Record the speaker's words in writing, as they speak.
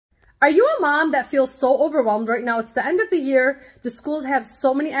Are you a mom that feels so overwhelmed right now? It's the end of the year. The schools have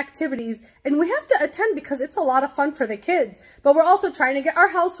so many activities and we have to attend because it's a lot of fun for the kids. But we're also trying to get our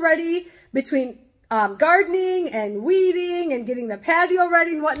house ready between gardening and weeding and getting the patio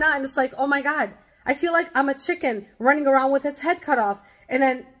ready and whatnot. And it's like, oh my God, I feel like I'm a chicken running around with its head cut off. And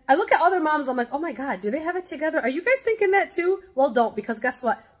then I look at other moms, I'm like, oh my God, do they have it together? Are you guys thinking that too? Well, don't, because guess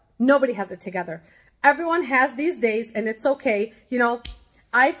what? Nobody has it together. Everyone has these days and it's okay. You know,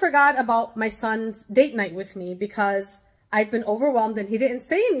 I forgot about my son's date night with me because I'd been overwhelmed and he didn't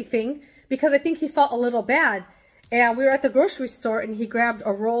say anything because I think he felt a little bad. And we were at the grocery store and he grabbed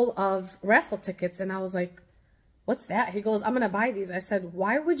a roll of raffle tickets and I was like, what's that? He goes, I'm going to buy these. I said,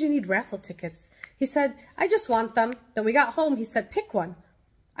 why would you need raffle tickets? He said, I just want them. Then we got home. He said, pick one.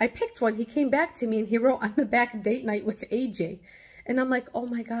 I picked one. He came back to me and he wrote on the back, date night with AJ. And I'm like, oh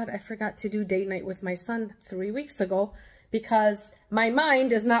my God, I forgot to do date night with my son 3 weeks ago because my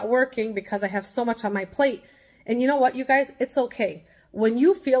mind is not working because I have so much on my plate. And you know what, you guys, it's okay. When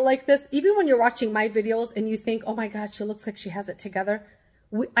you feel like this, even when you're watching my videos and you think, oh my God, she looks like she has it together.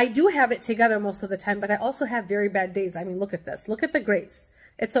 I do have it together most of the time, but I also have very bad days. I mean, look at this. Look at the grapes.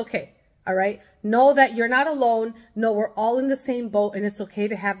 It's okay. All right. Know that you're not alone. Know we're all in the same boat and it's okay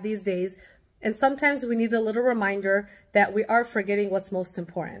to have these days. And sometimes we need a little reminder that we are forgetting what's most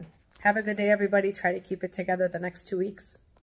important. Have a good day, everybody. Try to keep it together the next 2 weeks.